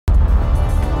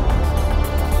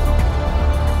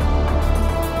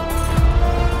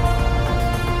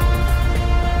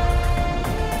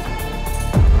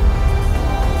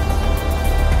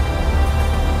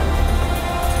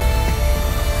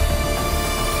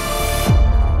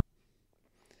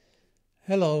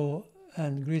Hello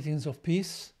and greetings of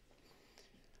peace.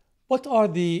 What are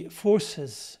the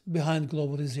forces behind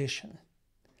globalization?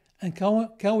 And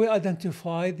can we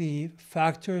identify the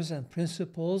factors and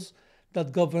principles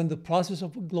that govern the process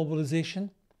of globalization?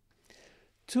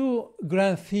 Two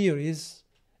grand theories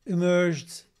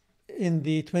emerged in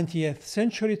the 20th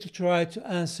century to try to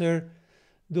answer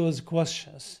those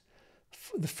questions.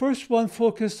 The first one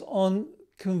focused on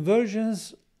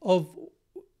convergence of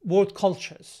world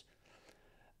cultures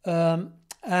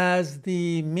as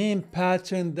the main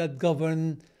pattern that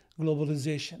govern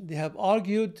globalization. They have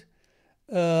argued,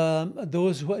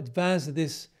 those who advance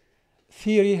this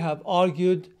theory have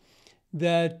argued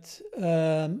that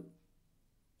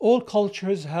all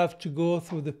cultures have to go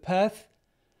through the path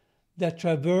that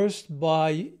traversed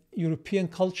by European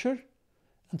culture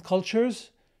and cultures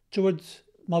towards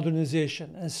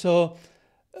modernization. And so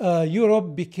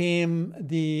Europe became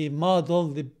the model,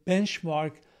 the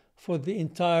benchmark for the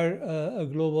entire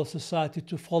global society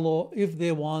to follow if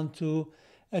they want to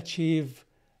achieve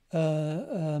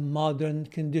modern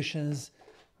conditions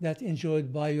that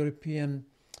enjoyed by European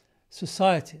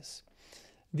societies.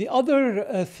 The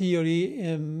other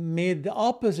theory made the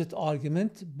opposite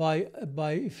argument by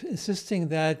insisting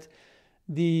that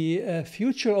the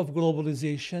future of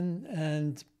globalization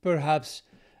and perhaps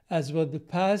as well the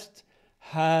past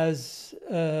has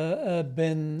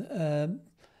been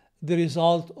the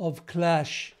result of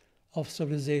clash of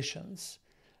civilizations.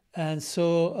 And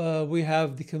so we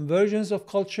have the convergence of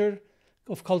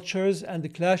cultures and the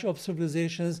clash of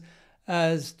civilizations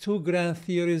as two grand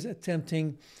theories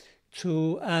attempting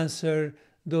to answer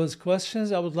those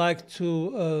questions. I would like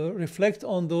to reflect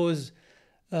on those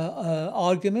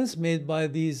arguments made by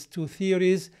these two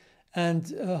theories,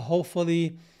 and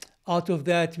hopefully out of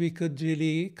that we could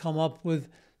really come up with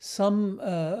some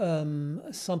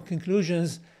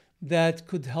conclusions that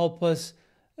could help us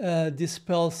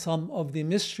dispel some of the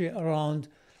mystery around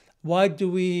why do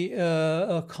we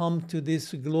come to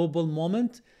this global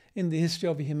moment in the history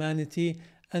of humanity,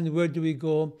 and where do we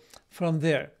go from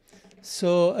there.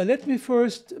 So let me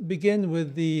first begin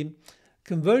with the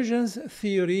convergence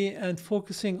theory and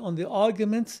focusing on the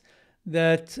arguments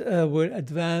that were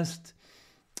advanced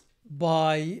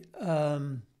by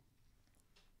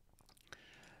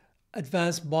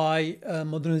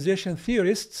modernization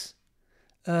theorists.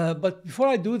 But before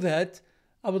I do that,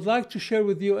 I would like to share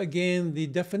with you again the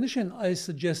definition I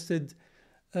suggested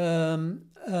of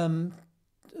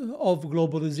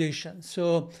globalization.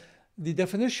 So the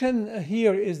definition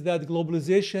here is that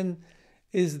globalization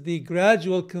is the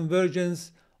gradual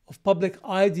convergence of public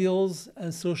ideals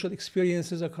and social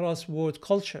experiences across world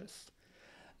cultures,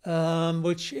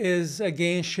 which is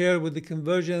again shared with the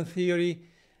convergence theory,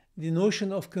 the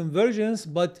notion of convergence,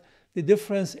 but the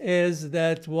difference is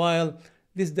that while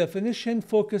this definition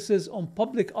focuses on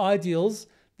public ideals,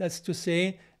 that's to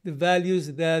say the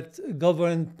values that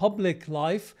govern public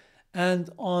life, and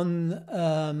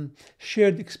on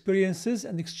shared experiences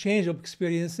and exchange of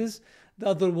experiences, the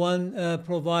other one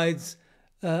provides,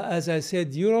 as I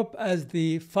said, Europe as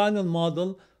the final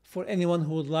model for anyone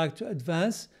who would like to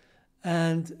advance,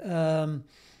 and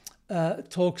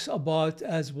talks about,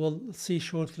 as we'll see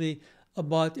shortly,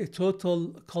 about a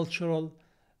total cultural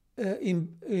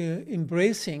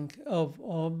embracing of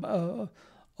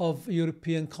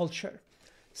European culture.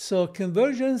 So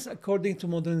convergence, according to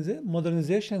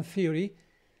modernization theory,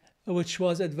 which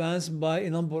was advanced by a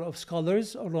number of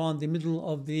scholars around the middle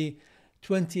of the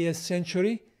 20th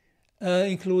century,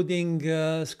 including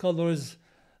scholars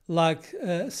like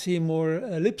Seymour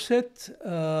Lipset,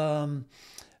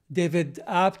 David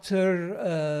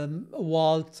Apter,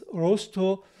 Walt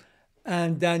Rostow,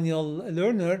 and Daniel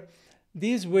Lerner.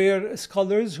 These were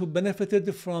scholars who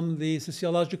benefited from the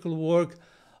sociological work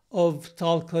of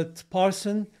Talcott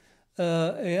Parson,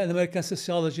 an American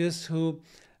sociologist who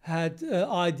had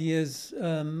ideas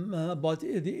about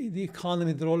the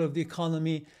economy, the role of the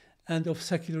economy and of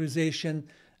secularization,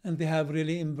 and they have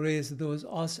really embraced those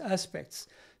aspects.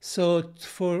 So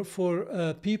for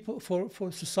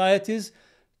societies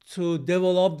to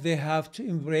develop, they have to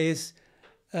embrace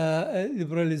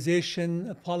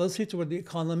liberalization policy toward the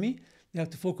economy. They have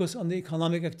to focus on the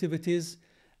economic activities,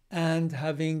 and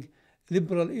having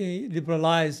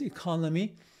liberalized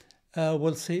economy.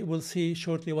 We'll see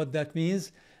shortly what that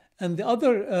means. And the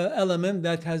other element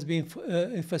that has been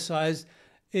emphasized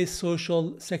is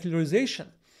social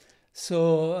secularization.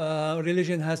 So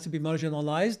religion has to be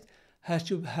marginalized, has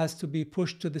to be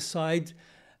pushed to the side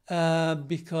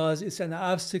because it's an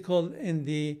obstacle in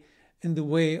the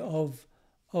way of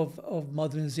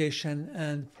modernization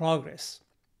and progress.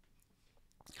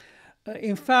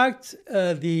 In fact,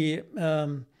 the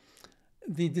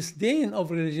disdain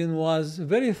of religion was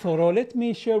very thorough. Let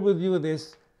me share with you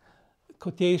this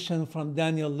quotation from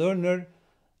Daniel Lerner.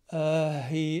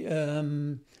 He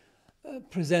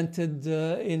presented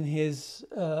in his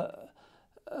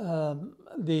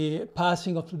the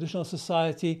passing of traditional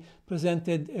society,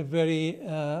 presented a very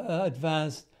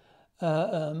advanced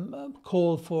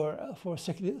call for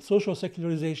social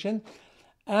secularization,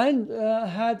 and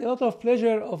had a lot of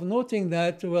pleasure of noting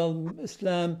that, well,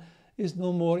 Islam is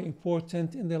no more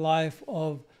important in the life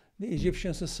of the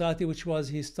Egyptian society, which was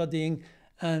he studying,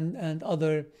 and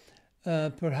other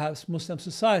perhaps Muslim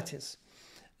societies.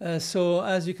 So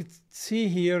as you could see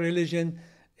here, religion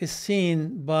is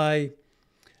seen by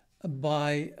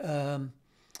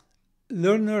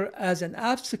Lerner as an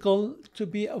obstacle to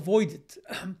be avoided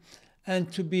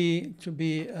and to be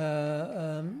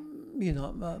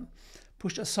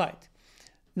pushed aside.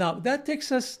 Now that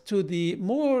takes us to the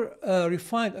more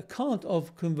refined account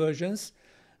of convergence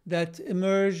that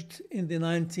emerged in the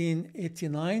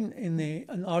 1989 in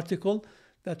an article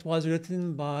that was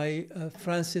written by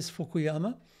Francis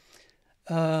Fukuyama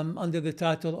under the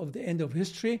title of The End of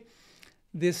History.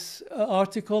 This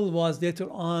article was later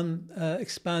on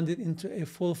expanded into a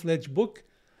full-fledged book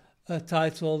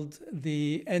titled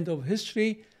The End of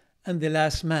History and the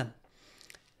Last Man.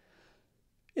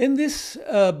 In this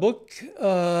book,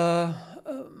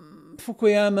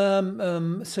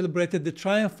 Fukuyama celebrated the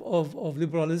triumph of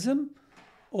liberalism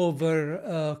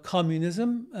over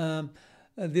communism.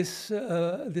 This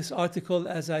article,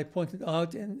 as I pointed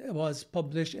out, was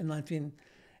published in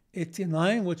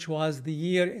 1989, which was the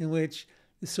year in which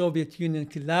the Soviet Union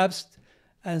collapsed.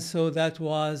 And so that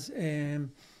was a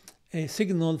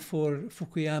signal for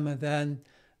Fukuyama then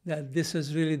that this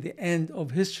is really the end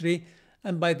of history.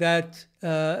 And by that,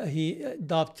 he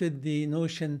adopted the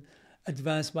notion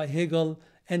advanced by Hegel,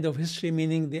 end of history,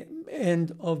 meaning the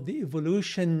end of the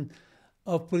evolution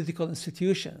of political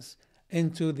institutions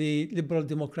into the liberal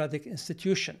democratic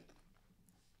institution.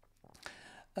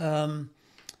 And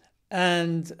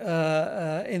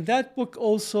in that book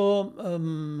also,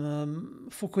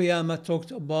 Fukuyama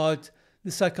talked about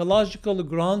the psychological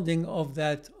grounding of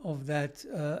that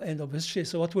end of history.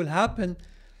 So what will happen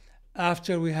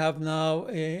after we have now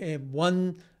a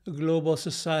one global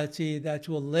society that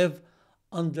will live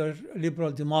under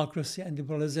liberal democracy, and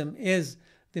liberalism is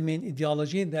the main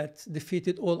ideology that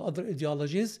defeated all other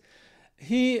ideologies.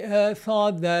 He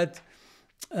thought that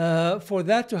for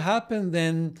that to happen,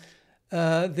 then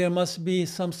there must be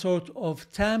some sort of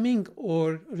taming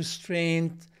or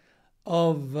restraint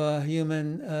of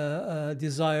human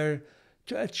desire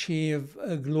to achieve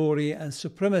glory and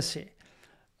supremacy.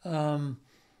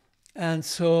 And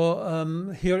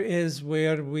so here is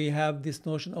where we have this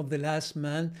notion of the last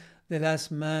man. The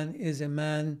last man is a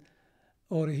man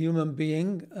or a human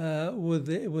being with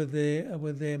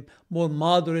a more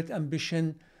moderate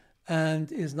ambition,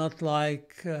 and is not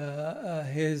like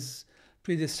his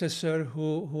predecessor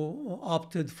who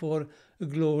opted for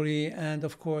glory. And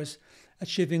of course,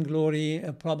 achieving glory,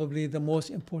 probably the most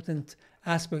important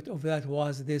aspect of that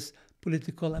was this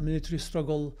political and military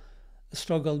struggle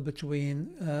between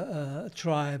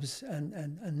tribes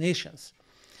and nations.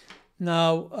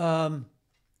 Now,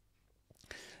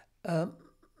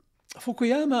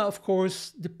 Fukuyama, of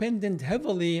course, depended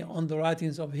heavily on the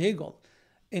writings of Hegel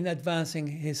in advancing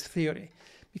his theory,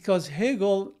 because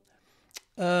Hegel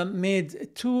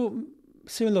made two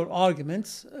similar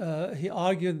arguments. He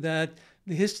argued that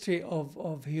the history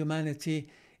of humanity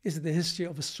is the history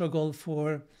of a struggle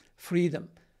for freedom.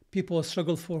 People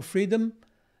struggle for freedom,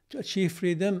 to achieve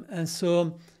freedom, and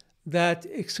so that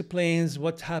explains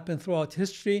what happened throughout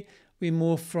history. We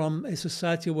move from a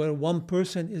society where one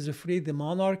person is free, the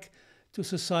monarch, to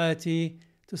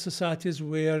societies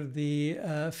where the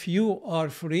few are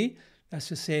free, that's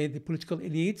to say the political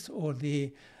elites or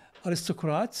the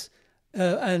aristocrats,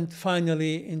 and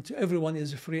finally into everyone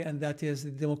is free, and that is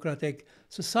the democratic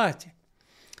society.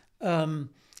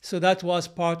 So that was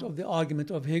part of the argument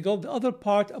of Hegel. The other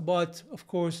part about, of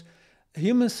course,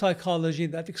 human psychology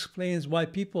that explains why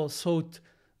people sought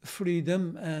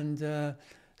freedom and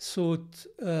sought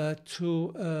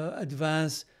to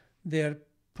advance their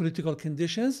political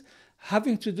conditions,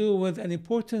 having to do with an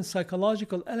important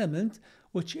psychological element,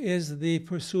 which is the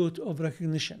pursuit of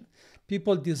recognition.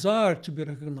 People desire to be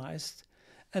recognized,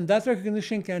 and that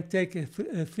recognition can take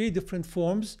three different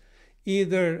forms,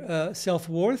 either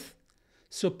self-worth,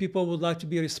 so people would like to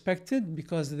be respected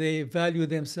because they value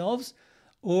themselves,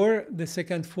 or the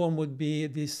second form would be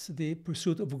the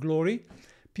pursuit of glory.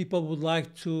 People would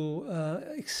like to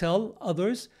excel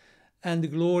others, and the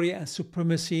glory and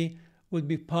supremacy would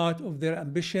be part of their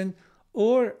ambition,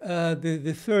 or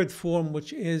the third form,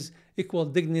 which is equal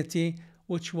dignity,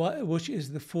 which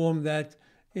is the form that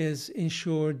is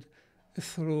ensured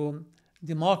through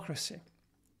democracy.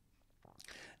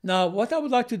 Now, what I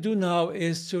would like to do now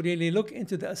is to really look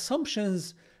into the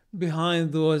assumptions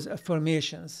behind those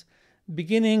affirmations,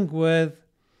 beginning with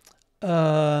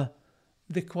the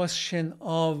question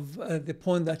of the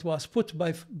point that was put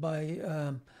by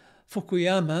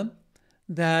Fukuyama,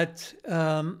 that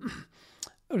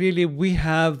really we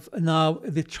have now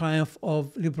the triumph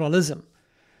of liberalism.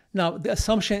 Now, the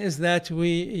assumption is that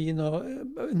we, in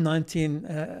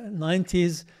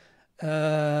 1990s,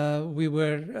 we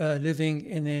were living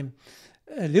in a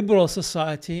liberal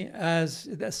society, as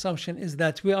the assumption is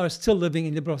that we are still living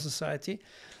in liberal society.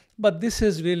 But this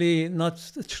is really not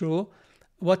true.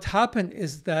 What happened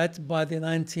is that by the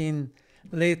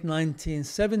late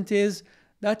 1970s,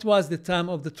 that was the time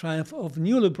of the triumph of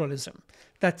neoliberalism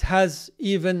that has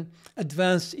even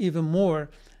advanced even more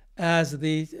as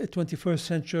the 21st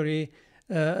century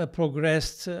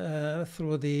progressed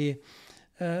through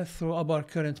our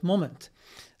current moment.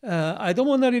 I don't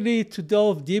want to really to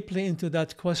delve deeply into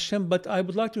that question, but I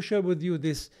would like to share with you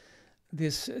this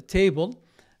table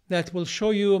that will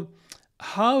show you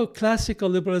how classical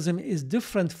liberalism is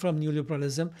different from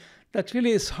neoliberalism. That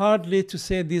really is hardly to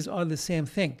say these are the same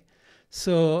thing.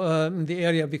 So in the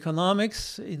area of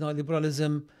economics,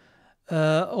 liberalism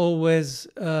always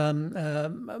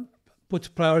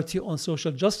put priority on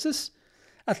social justice,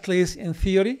 at least in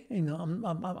theory.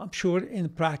 I'm sure in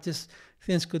practice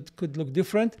things could look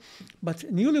different, but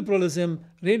neoliberalism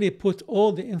really put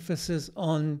all the emphasis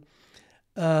on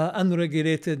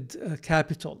unregulated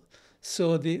capital.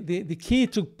 So the key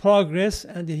to progress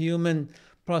and the human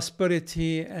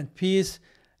prosperity and peace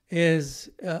is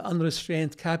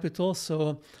unrestrained capital.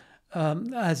 So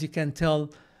as you can tell,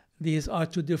 these are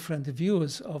two different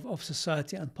views of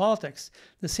society and politics.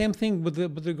 The same thing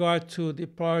with regard to the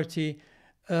priority,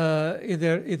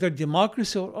 either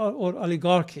democracy or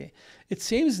oligarchy. It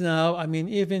seems now,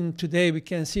 even today we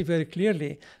can see very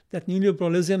clearly that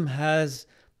neoliberalism has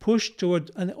pushed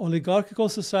toward an oligarchical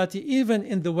society, even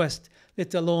in the West,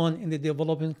 let alone in the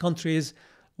developing countries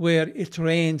where it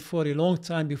reigned for a long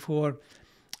time before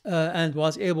and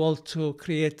was able to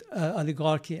create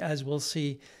oligarchy, as we'll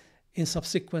see in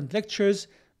subsequent lectures,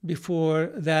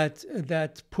 before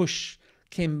that push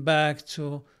came back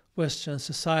to Western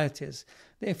societies.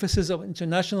 The emphasis of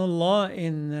international law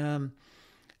in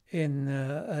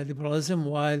liberalism,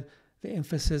 while the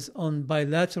emphasis on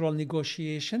bilateral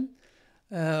negotiation,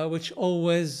 which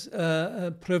always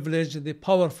privileged the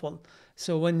powerful.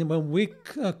 So when weak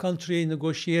country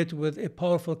negotiate with a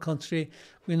powerful country,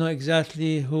 we know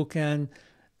exactly who can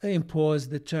impose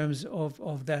the terms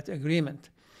of that agreement.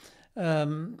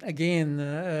 Again,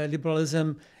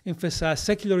 liberalism emphasized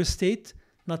secular state,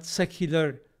 not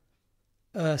secular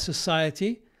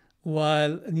society,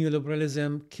 while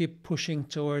neoliberalism keep pushing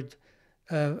toward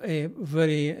a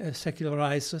very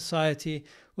secularized society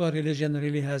where religion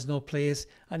really has no place,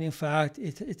 and in fact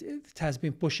it has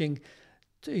been pushing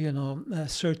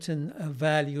certain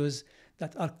values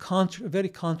that are very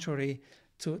contrary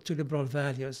to liberal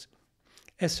values,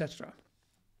 etc.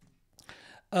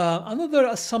 Another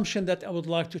assumption that I would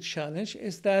like to challenge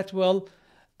is that,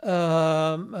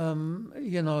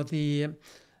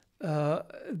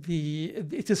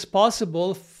 it is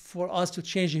possible for us to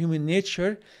change human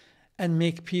nature and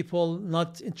make people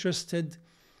not interested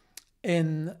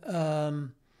in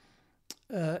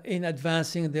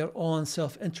advancing their own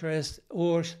self-interest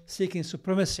or seeking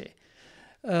supremacy.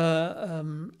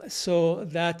 So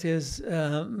that is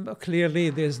clearly,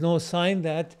 there's no sign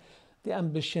that the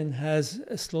ambition has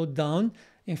slowed down.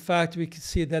 In fact, we can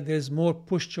see that there's more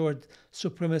push toward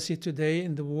supremacy today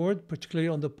in the world, particularly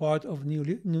on the part of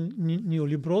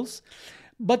neoliberals.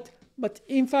 But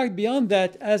in fact, beyond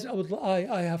that, as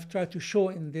I have tried to show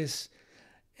in this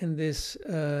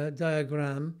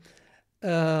diagram,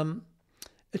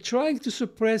 trying to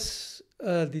suppress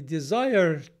the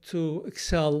desire to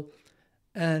excel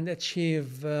and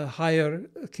achieve higher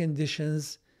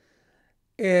conditions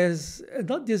is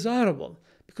not desirable,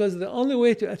 because the only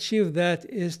way to achieve that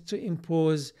is to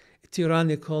impose a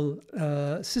tyrannical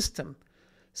system.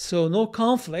 So no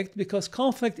conflict, because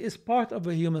conflict is part of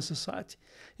a human society.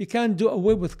 You can't do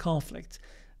away with conflict.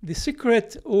 The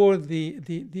secret or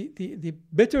the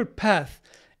better path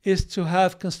is to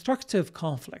have constructive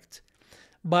conflict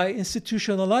by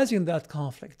institutionalizing that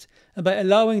conflict and by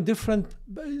allowing different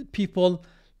people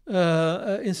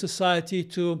in society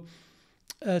to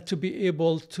be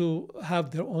able to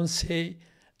have their own say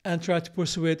and try to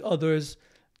persuade others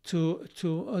to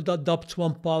adopt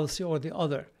one policy or the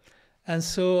other. And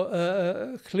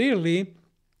so clearly,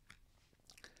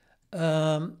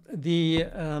 the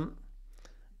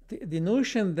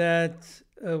notion that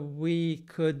we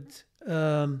could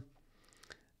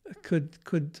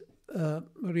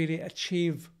really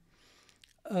achieve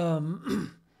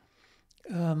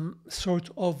sort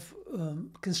of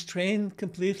constrain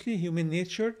completely human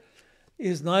nature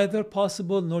is neither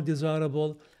possible nor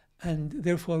desirable, and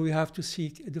therefore we have to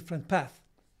seek a different path.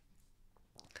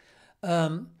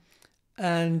 So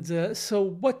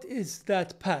what is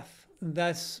that path?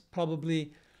 That's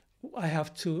probably, I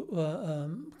have to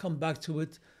come back to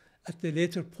it at the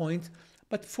later point.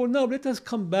 But for now, let us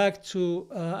come back to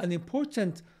an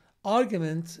important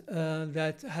argument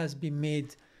that has been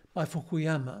made by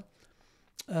Fukuyama.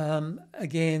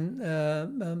 Again,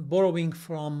 borrowing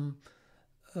from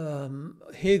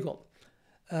Hegel.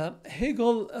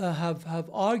 Hegel have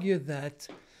argued that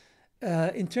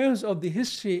in terms of the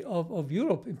history of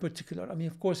Europe in particular, I mean,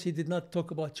 of course, he did not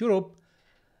talk about Europe,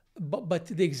 but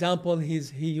the example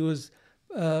he used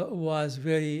was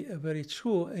very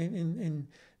true in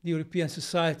the European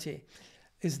society,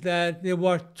 is that there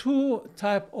were two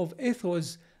types of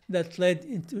ethos that led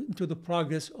into the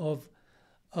progress of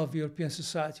European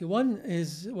society. One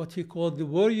is what he called the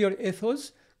warrior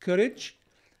ethos, courage,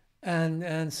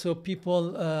 and so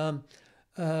people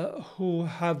who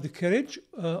have the courage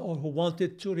or who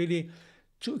wanted to really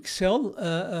to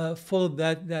excel followed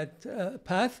that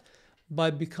path by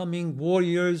becoming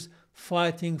warriors,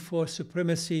 fighting for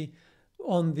supremacy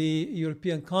on the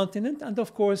European continent. And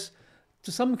of course,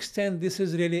 to some extent, this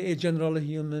is really a general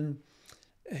human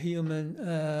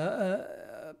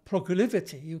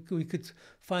proclivity. We could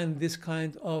find this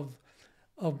kind of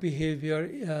behavior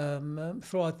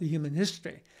throughout the human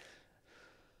history.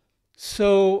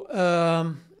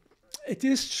 So it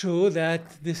is true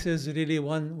that this is really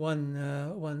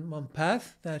one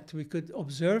path that we could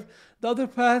observe. The other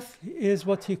path is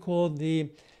what he called the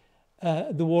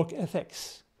work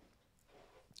ethics.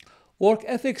 Work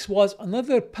ethics was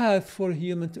another path for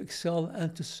human to excel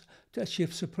and to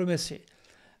achieve supremacy.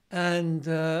 And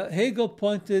Hegel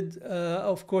pointed,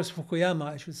 of course,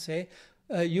 Fukuyama, I should say,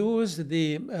 used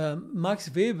the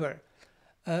Max Weber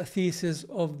thesis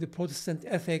of the Protestant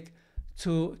Ethic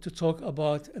to talk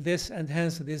about this, and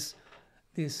hence this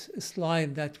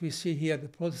slide that we see here, the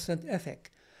Protestant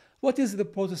Ethic. What is the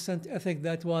Protestant Ethic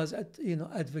that was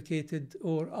advocated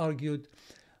or argued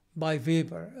by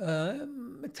Weber?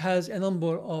 It has a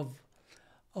number of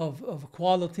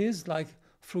qualities like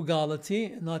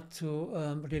frugality, not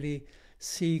to really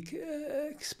seek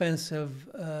expensive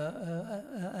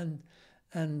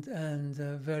and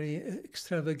very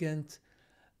extravagant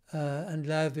and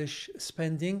lavish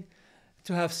spending,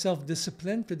 to have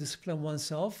self-discipline, to discipline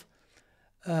oneself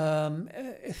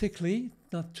ethically,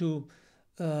 not to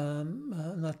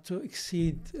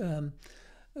exceed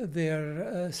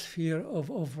their sphere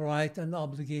of right and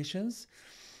obligations,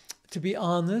 to be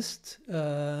honest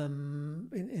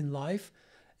in life,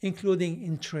 including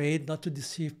in trade, not to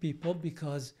deceive people,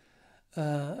 because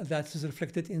that is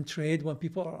reflected in trade. When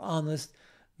people are honest,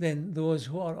 then those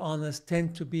who are honest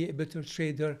tend to be a better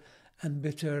trader and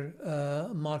better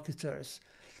marketers.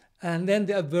 And then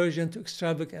the aversion to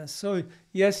extravagance. So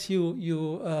yes,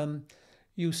 you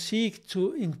seek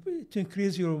to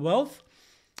increase your wealth,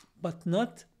 but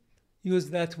not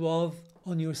use that wealth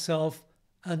on yourself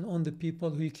and on the people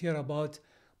who you care about,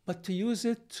 but to use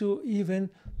it to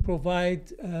even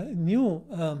provide new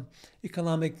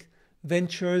economic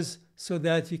ventures so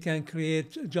that you can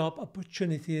create job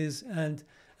opportunities and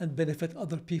benefit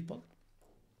other people.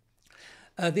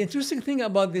 The interesting thing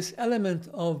about this element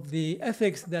of the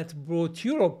ethics that brought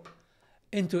Europe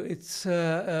into its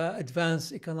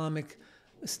advanced economic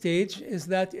stage is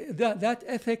that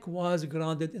ethic was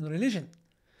grounded in religion.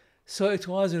 So it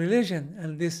was religion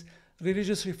and this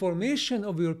religious reformation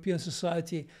of European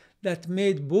society that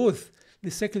made both the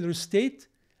secular state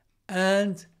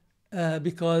and the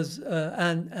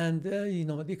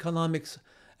economics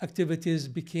activities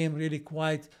became really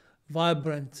quite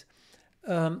vibrant.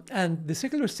 And the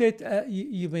secular state,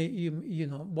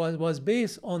 was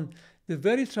based on the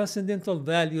very transcendental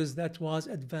values that was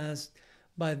advanced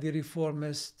by the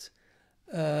reformist,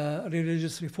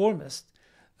 religious reformists.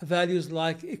 Values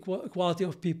like equality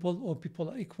of people, or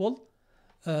people are equal.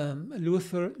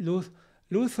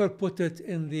 Luther put it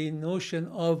in the notion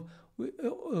of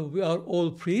we are all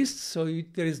priests, so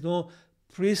there is no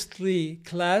priestly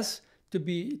class to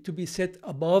be set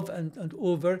above and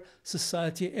over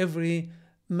society. Every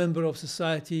member of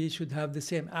society should have the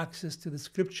same access to the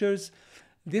scriptures.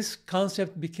 this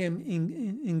concept became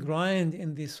ingrained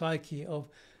in the psyche of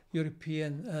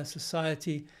European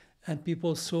society, and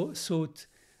people sought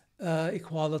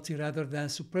equality rather than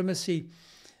supremacy,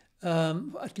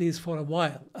 at least for a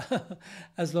while,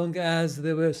 as long as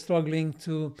they were struggling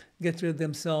to get rid of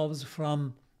themselves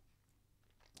from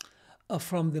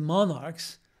the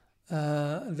monarchs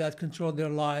that controlled their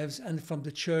lives, and from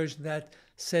the church that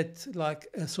set like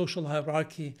a social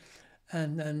hierarchy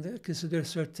and consider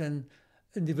certain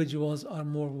individuals are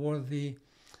more worthy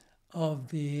of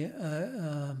the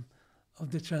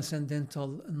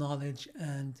transcendental knowledge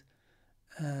and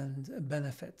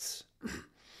benefits.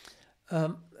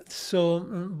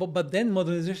 But then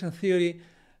modernization theory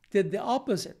did the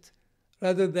opposite.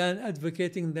 Rather than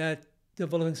advocating that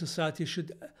developing society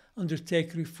should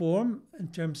undertake reform in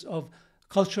terms of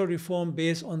cultural reform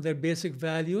based on their basic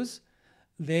values,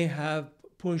 they have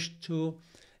pushed to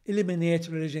eliminate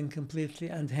religion completely,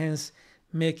 and hence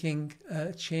making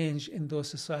change in those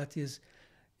societies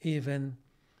even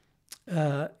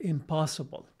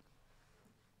impossible.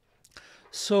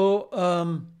 So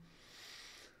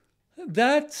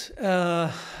that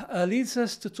leads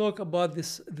us to talk about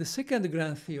the second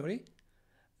grand theory,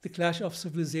 the clash of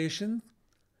civilizations,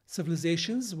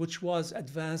 which was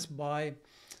advanced by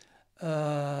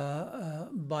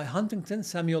Huntington,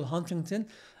 Samuel Huntington,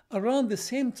 around the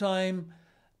same time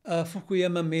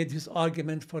Fukuyama made his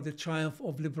argument for the triumph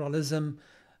of liberalism,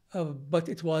 but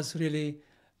it was really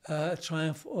a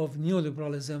triumph of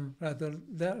neoliberalism rather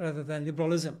than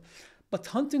liberalism. But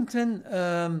Huntington,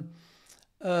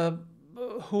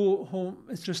 who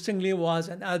interestingly was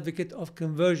an advocate of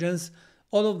convergence,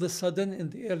 all of a sudden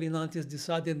in the early 90s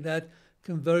decided that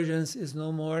convergence is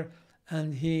no more,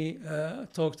 and he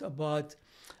talked about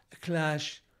a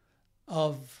clash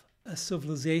of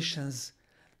civilizations.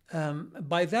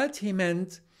 By that he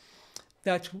meant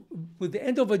that with the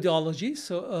end of ideology,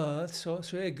 so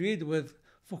he agreed with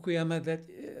Fukuyama that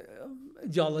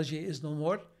ideology is no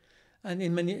more, and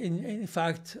in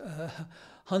fact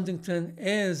Huntington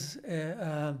is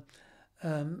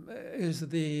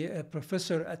the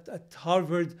professor at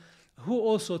Harvard who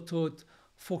also taught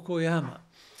Fukuyama.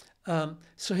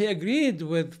 So he agreed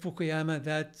with Fukuyama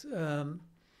that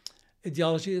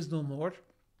ideology is no more,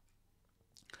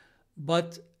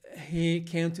 but he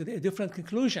came to a different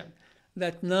conclusion,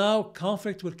 that now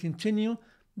conflict will continue,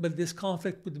 but this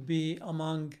conflict would be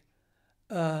among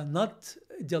not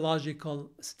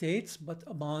ideological states, but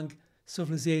among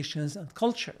civilizations and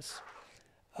cultures.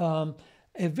 A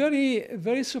very,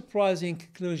 very surprising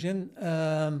conclusion,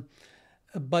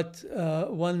 but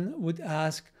one would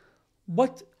ask,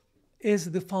 what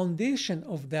is the foundation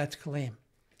of that claim?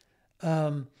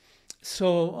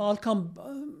 So I'll come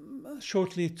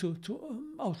shortly to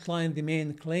outline the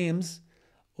main claims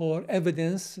or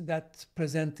evidence that's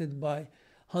presented by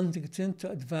Huntington to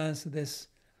advance this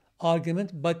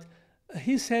argument. But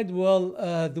he said, well,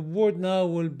 the world now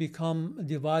will become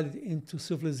divided into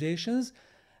civilizations,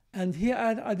 and he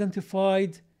had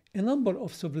identified a number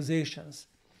of civilizations.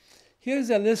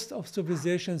 Here's a list of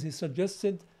civilizations he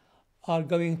suggested are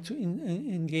going to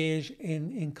engage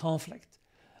in conflict.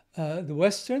 The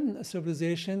Western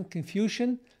civilization,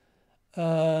 Confucian,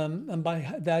 and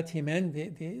by that he meant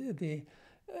the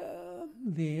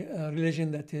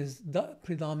religion that is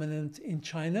predominant in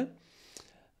China,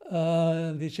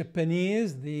 the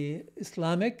Japanese, the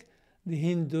Islamic, the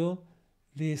Hindu,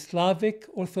 the Slavic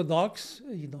Orthodox,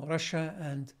 Russia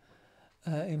and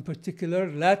in particular,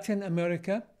 Latin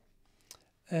America.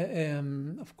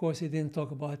 Of course, he didn't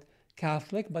talk about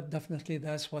Catholic, but definitely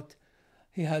that's what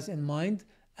he has in mind.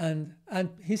 And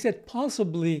he said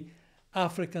possibly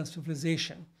African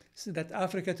civilization, so that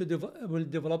Africa will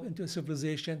develop into a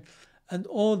civilization, and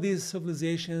all these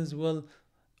civilizations will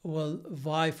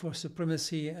vie for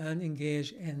supremacy and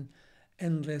engage in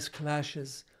endless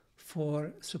clashes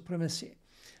for supremacy.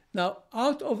 Now,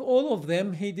 out of all of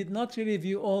them, he did not really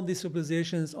view all these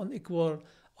civilizations on equal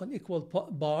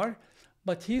bar,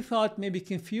 but he thought maybe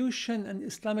Confucian and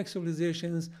Islamic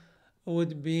civilizations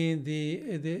would be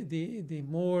the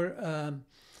more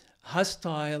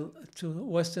hostile to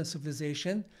Western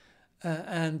civilization,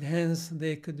 and hence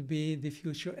they could be the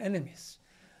future enemies.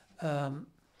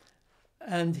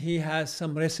 And he has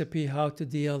some recipe how to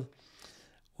deal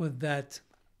with that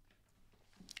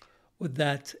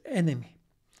enemy.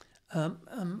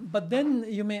 But then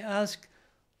you may ask,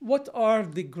 what are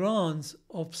the grounds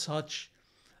of such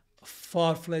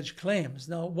far-fetched claims?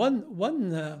 Now, one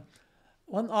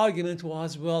argument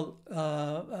was, well,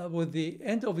 with the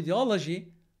end of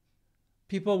ideology,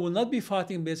 people will not be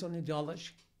fighting based on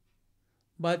ideology,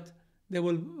 but They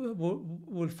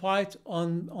will fight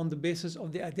on the basis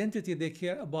of the identity they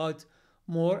care about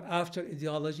more after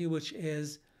ideology, which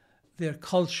is their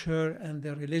culture and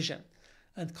their religion.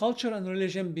 And culture and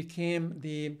religion became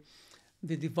the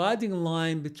dividing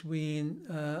line between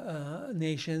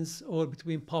nations or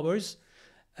between powers.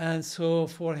 And so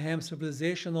for him,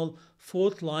 civilizational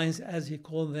fault lines, as he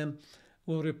called them,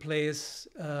 will replace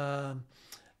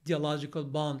ideological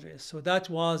boundaries. So that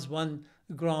was one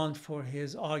ground for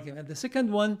his argument. The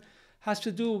second one has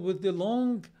to do with the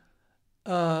long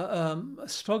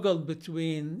struggle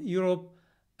between Europe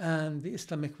and the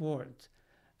Islamic world.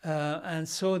 And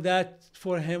so that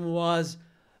for him was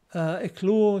a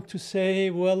clue to say,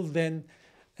 well, then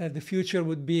the future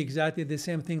would be exactly the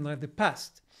same thing like the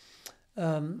past. He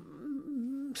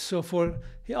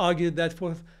argued that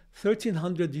for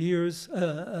 1,300 years,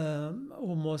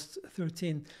 almost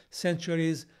 13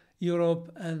 centuries,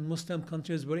 Europe and Muslim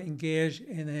countries were engaged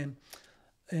in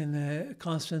a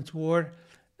constant war.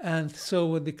 And so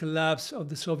with the collapse of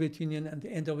the Soviet Union and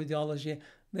the end of ideology,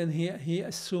 then he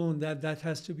assumed that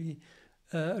has to be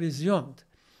resumed.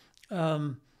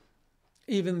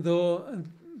 Even though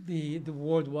the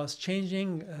world was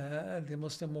changing, the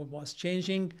Muslim world was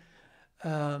changing,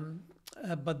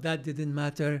 but that didn't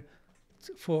matter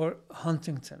for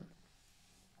Huntington.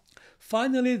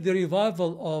 Finally, the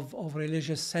revival of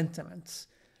religious sentiments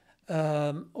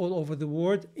all over the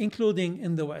world, including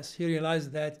in the West. He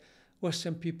realized that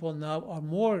Western people now are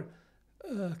more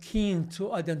keen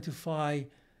to identify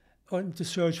or to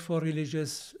search for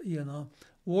religious,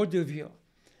 worldview.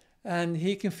 And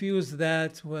he confused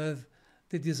that with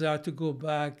the desire to go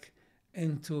back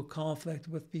into conflict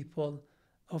with people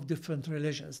of different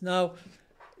religions. Now,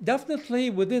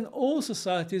 definitely within all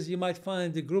societies, you might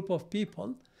find a group of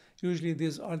people, usually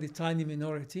these are the tiny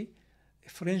minority,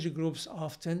 fringe groups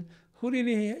often, who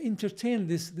really entertain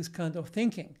this kind of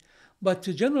thinking. But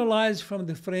to generalize from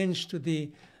the fringe to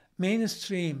the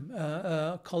mainstream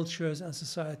cultures and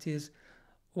societies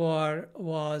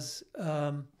was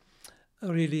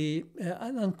really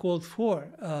an uncalled for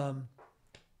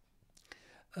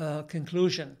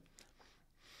conclusion.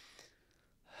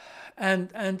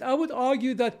 And I would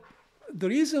argue that the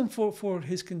reason for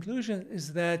his conclusion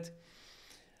is that,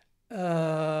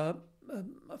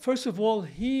 first of all,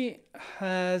 he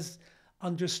has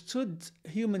understood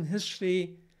human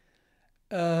history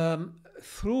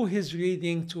through his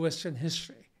reading to Western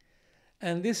history.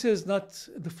 And this is not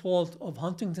the fault of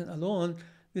Huntington alone.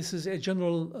 This is a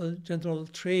general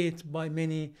trait by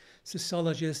many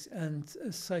sociologists and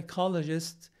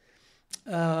psychologists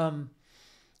and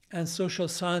social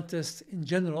scientists in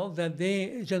general, that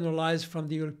they generalize from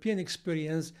the European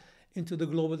experience into the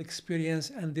global experience,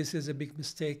 and this is a big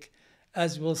mistake,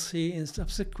 as we'll see in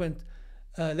subsequent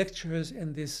lectures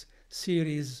in this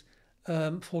series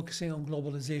focusing on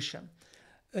globalization.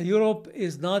 Europe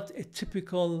is not a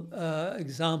typical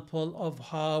example of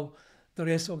how the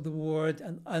rest of the world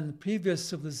and previous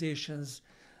civilizations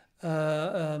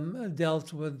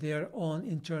dealt with their own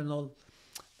internal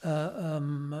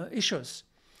issues.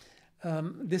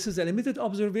 This is a limited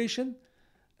observation,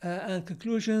 and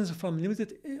conclusions from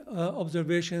limited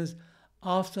observations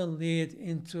often lead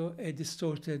into a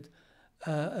distorted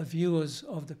views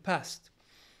of the past.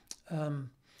 And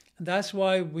that's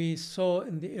why we saw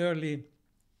in the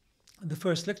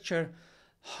first lecture,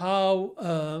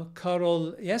 how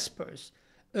Karl Jaspers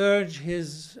urged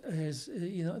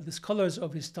the scholars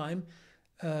of his time,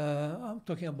 I'm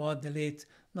talking about the late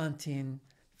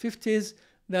 1950s,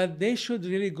 that they should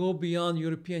really go beyond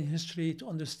European history to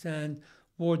understand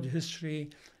world history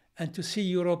and to see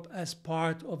Europe as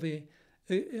part of a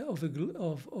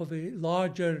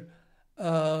larger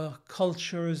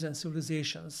cultures and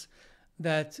civilizations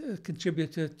that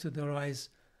contributed to the rise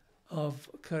of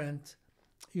current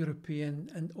European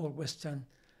and or Western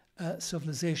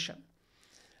civilization.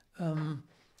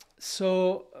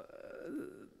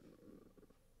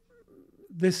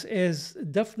 This is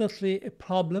definitely a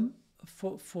problem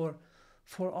for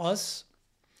us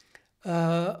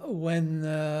when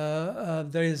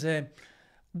there is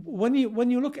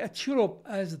when you look at Europe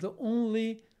as the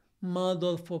only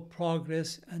model for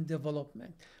progress and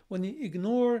development, when you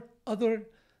ignore other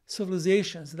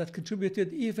civilizations that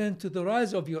contributed even to the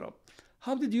rise of Europe.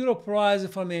 How did Europe rise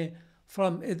from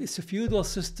its feudal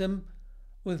system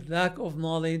with lack of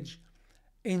knowledge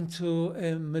into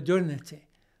modernity?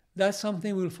 That's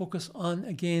something we'll focus on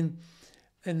again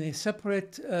in a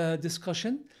separate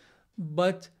discussion.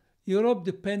 But Europe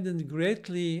depended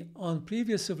greatly on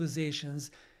previous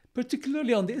civilizations,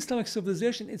 particularly on the Islamic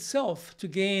civilization itself, to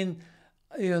gain,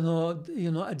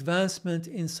 advancement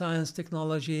in science,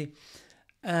 technology,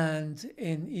 and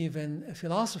in even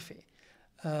philosophy.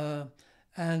 I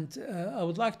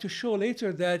would like to show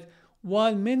later that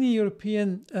while many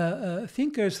European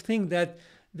thinkers think that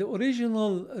the origin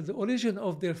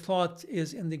of their thought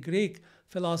is in the Greek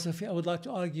philosophy, I would like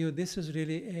to argue this is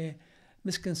really a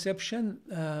misconception.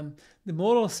 The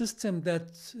moral system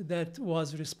that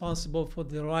was responsible for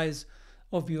the rise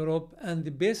of Europe and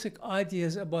the basic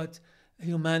ideas about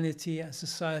humanity and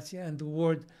society and the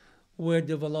world were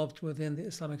developed within the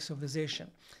Islamic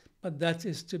civilization. But that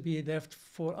is to be left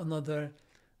for another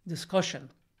discussion.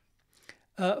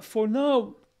 For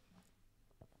now,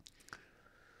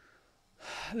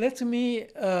 let me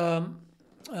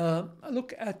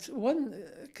look at one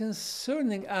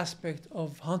concerning aspect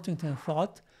of Huntington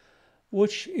thought,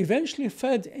 which eventually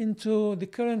fed into the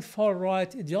current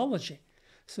far-right ideology.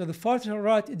 So the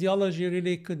far-right ideology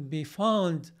really could be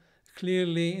found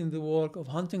clearly in the work of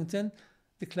Huntington,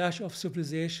 The Clash of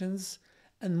Civilizations,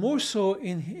 and more so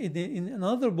in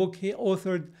another book he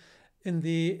authored in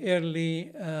the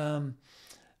early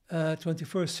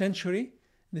 21st century,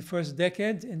 the first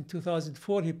decade. In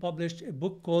 2004, he published a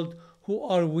book called Who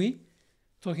Are We?,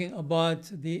 talking about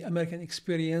the American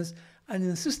experience and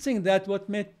insisting that what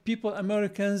made people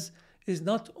Americans is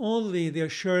not only their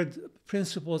shared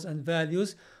principles and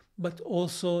values, but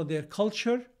also their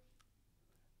culture.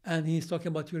 And he's talking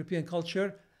about European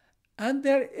culture and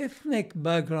their ethnic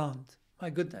background. My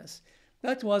goodness.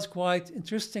 That was quite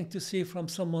interesting to see from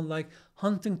someone like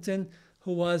Huntington,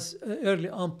 who was early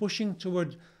on pushing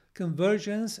toward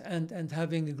convergence and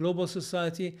having a global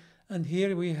society. And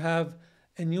here we have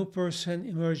a new person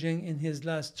emerging in his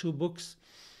last two books,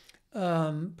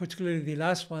 particularly the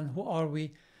last one, Who Are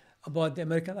We?, about the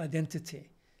American identity,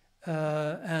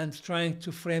 and trying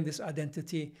to frame this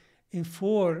identity in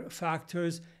four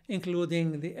factors,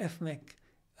 including the ethnic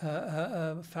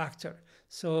factor.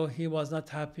 So he was not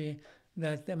happy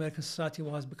that the American society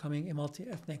was becoming a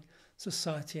multi-ethnic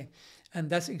society. And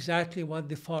that's exactly what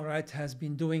the far right has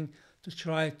been doing to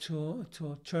try to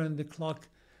turn the clock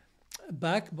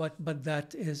back, but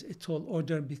that is a tall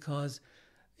order because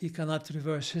you cannot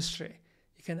reverse history.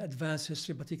 You can advance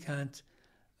history, but you can't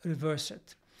reverse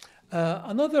it.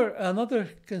 Another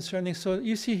concerning, so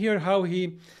you see here how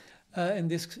he, in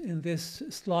this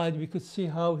slide, we could see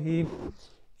how he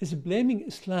is blaming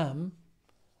Islam,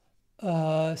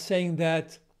 saying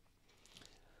that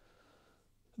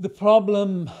the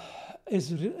problem is,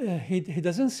 he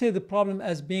doesn't say the problem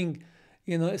as being,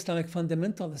 Islamic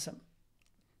fundamentalism,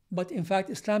 but in fact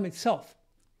Islam itself.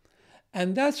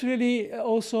 And that's really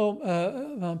also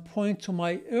a point to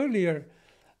my earlier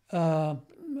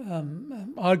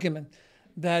argument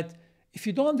that if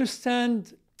you don't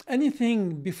understand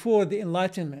anything before the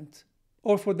Enlightenment,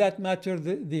 or for that matter,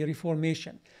 the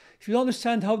Reformation, if you don't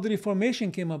understand how the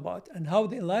Reformation came about and how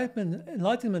the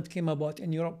Enlightenment came about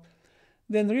in Europe,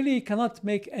 then really you cannot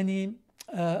make any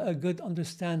a good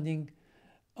understanding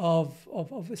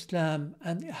of Islam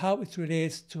and how it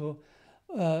relates to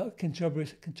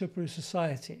contemporary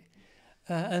society.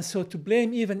 And so to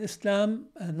blame even Islam,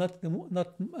 not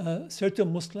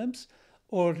certain Muslims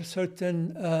or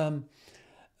certain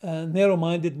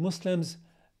narrow-minded Muslims,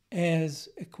 is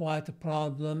quite a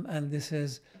problem, and this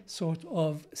is sort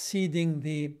of seeding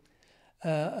the,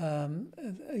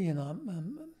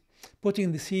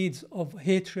 putting the seeds of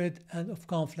hatred and of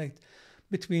conflict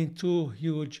between two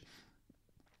huge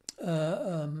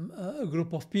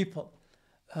group of people.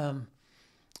 Then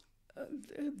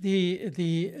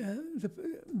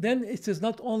it is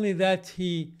not only that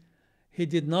he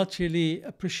did not really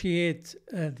appreciate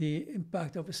the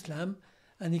impact of Islam,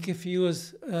 and he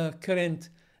confused current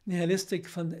nihilistic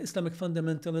Islamic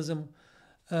fundamentalism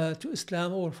to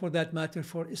Islam, or for that matter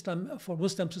for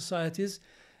Muslim societies.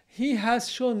 He has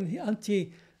shown the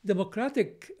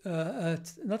anti-democratic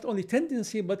not only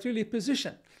tendency but really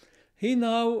position. He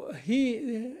now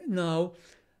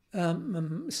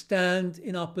stand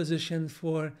in opposition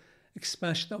for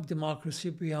expansion of democracy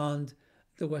beyond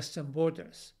the Western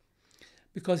borders,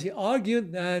 because he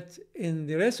argued that in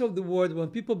the rest of the world, when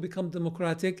people become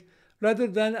democratic, rather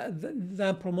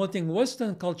than promoting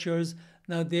Western cultures,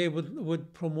 now they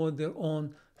would promote their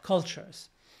own cultures.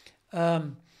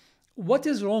 What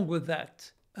is wrong with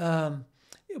that?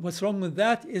 What's wrong with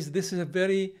that is this is a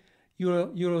very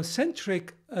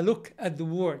Eurocentric look at the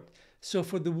world. So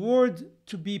for the world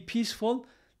to be peaceful,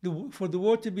 for the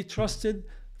world to be trusted,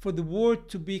 for the world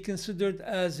to be considered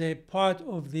as a part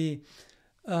of the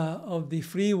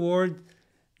free world,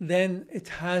 then it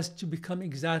has to become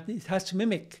it has to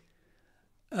mimic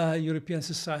European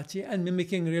society, and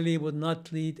mimicking really would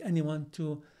not lead anyone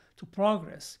to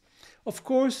progress. Of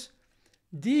course,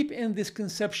 deep in this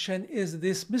conception is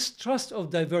this mistrust of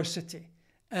diversity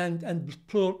and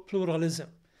pluralism.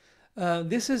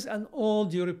 This is an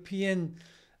old European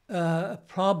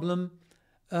problem.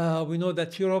 We know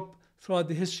that Europe throughout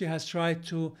the history has tried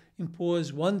to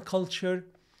impose one culture,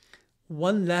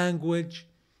 one language,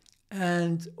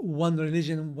 and one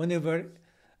religion whenever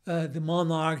the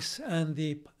monarchs and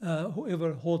the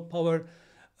whoever hold power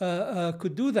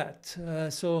could do that.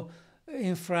 So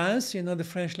in France, the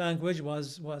French language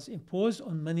was imposed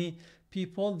on many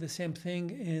people. The same thing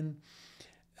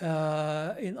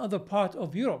in other parts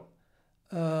of Europe.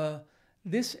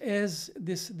 This is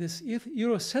this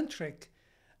Eurocentric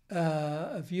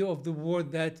view of the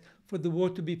world, that for the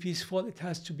world to be peaceful, it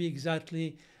has to be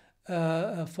exactly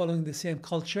following the same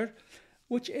culture,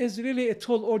 which is really a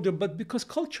tall order. But because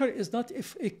culture is not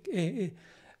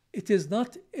it is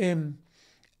not a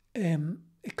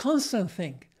constant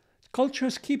thing.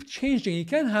 Cultures keep changing. You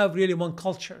can't have really one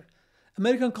culture.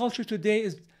 American culture today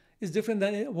is different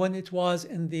than when it was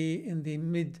in the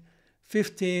mid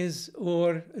 50s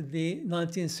or the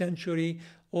 19th century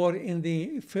or in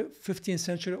the 15th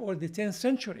century or the 10th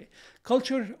century.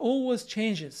 Culture always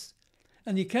changes,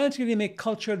 and you can't really make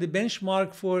culture the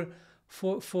benchmark for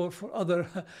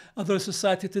other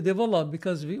society to develop,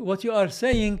 because what you are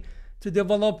saying to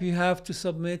develop, you have to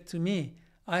submit to me.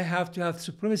 I have to have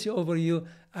supremacy over you.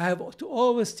 I have to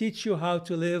always teach you how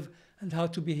to live and how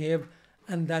to behave,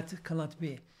 and that cannot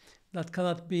be. That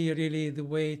cannot be really the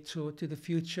way to the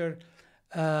future.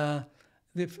 The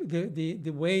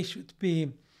way should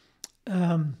be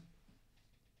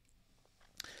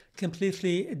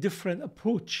completely a different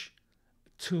approach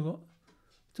to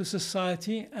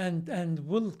society, and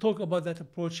we'll talk about that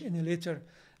approach in a later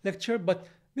lecture. But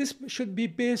this should be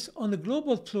based on the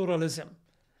global pluralism.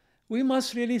 We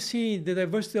must really see the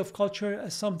diversity of culture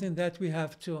as something that we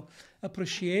have to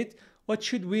appreciate. What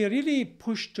should we really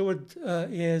push toward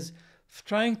is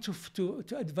trying to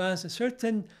advance a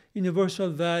certain universal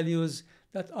values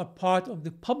that are part of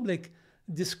the public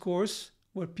discourse,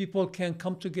 where people can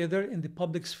come together in the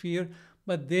public sphere,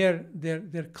 but their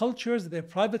cultures, their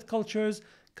private cultures,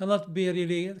 cannot be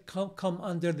really come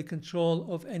under the control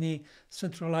of any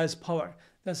centralized power.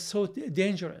 That's so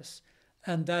dangerous.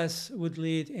 And that would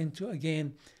lead into,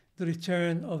 again, the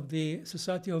return of the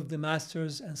society of the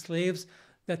masters and slaves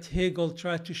that Hegel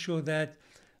tried to show that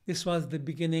this was the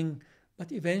beginning,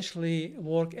 but eventually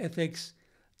work ethics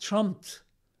trumped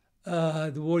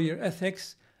the warrior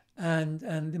ethics, and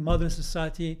the modern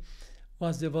society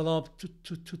was developed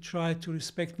to try to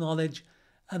respect knowledge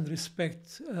and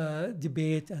respect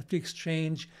debate and free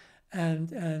exchange,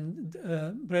 and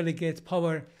relegate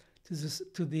power to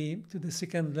the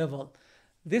second level.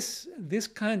 This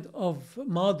kind of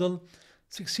model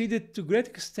succeeded to great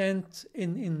extent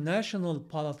in national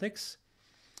politics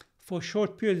for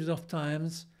short periods of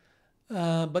times,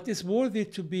 but it's worthy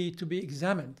to be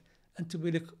examined and to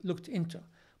be looked into.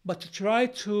 But to try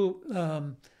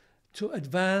to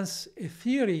advance a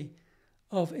theory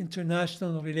of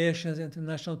international relations,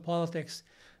 international politics,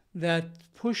 that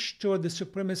push toward the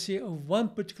supremacy of one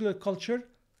particular culture,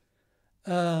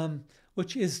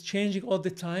 which is changing all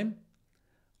the time,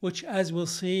 which, as we'll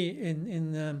see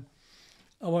in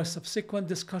our subsequent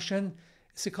discussion,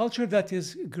 is a culture that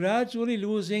is gradually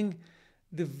losing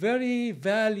the very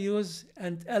values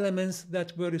and elements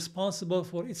that were responsible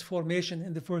for its formation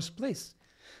in the first place.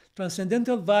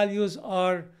 Transcendental values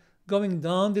are going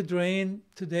down the drain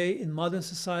today in modern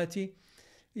society.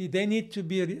 They need to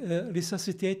be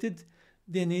resuscitated.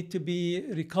 They need to be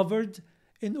recovered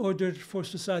in order for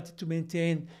society to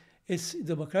maintain its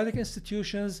democratic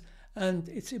institutions and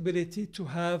its ability to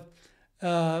have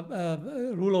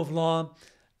rule of law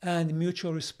and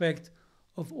mutual respect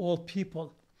of all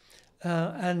people.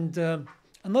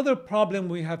 Another problem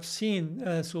we have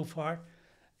seen so far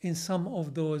in some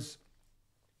of those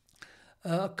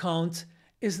accounts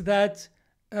is that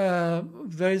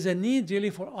there is a need really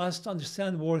for us to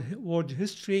understand world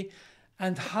history,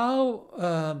 and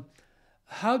how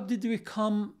did we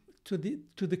come to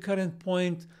the current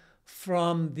point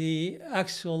from the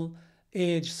actual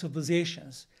age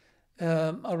civilizations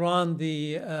around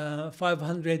the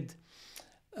 500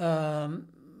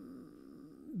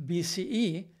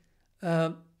 BCE.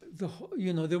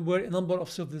 There were a number of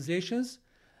civilizations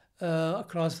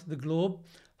across the globe.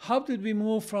 How did we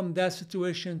move from that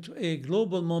situation to a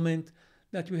global moment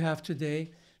that we have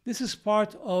today? This is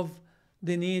part of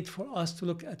the need for us to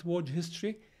look at world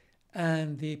history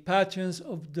and the patterns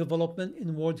of development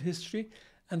in world history.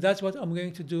 And that's what I'm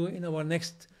going to do in our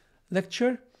next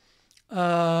lecture.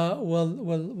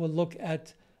 We'll look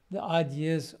at the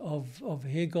ideas of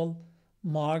Hegel,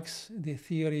 Marx, the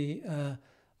theory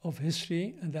of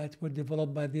history, and that were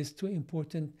developed by these two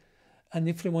important and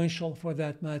influential, for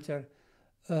that matter,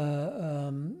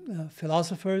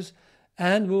 philosophers.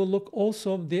 And we will look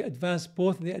also, they advance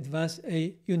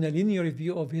a unilinear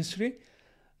view of history,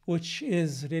 which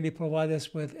is really provide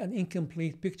us with an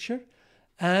incomplete picture.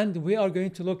 And we are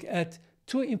going to look at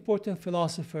two important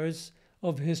philosophers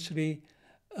of history,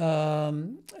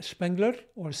 Spengler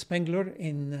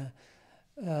in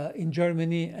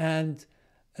Germany, and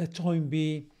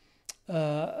Toynbee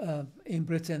in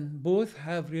Britain. Both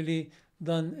have really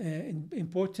done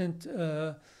important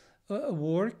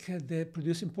work. They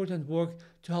produce important work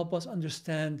to help us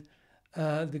understand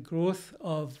the growth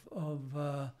of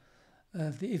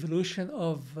the evolution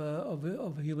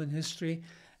of human history,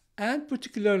 and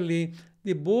particularly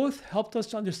they both helped us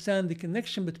to understand the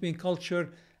connection between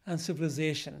culture and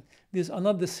civilization. These are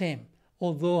not the same,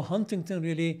 although Huntington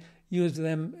really used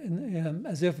them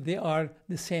as if they are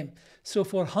the same. So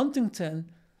for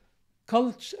Huntington,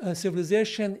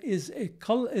 civilization is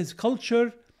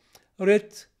culture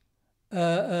writ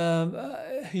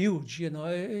huge,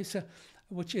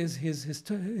 which is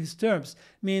his terms,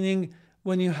 meaning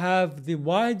when you have the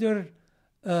wider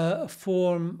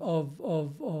form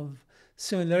of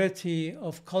similarity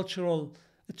of cultural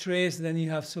trace, then you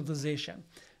have civilization.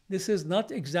 This is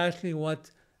not exactly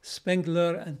what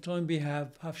Spengler and Toynbee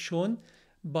have shown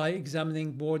by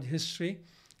examining board history,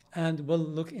 and we'll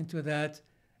look into that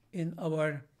in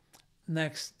our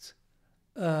next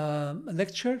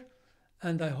lecture,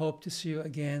 and I hope to see you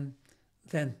again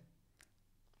then.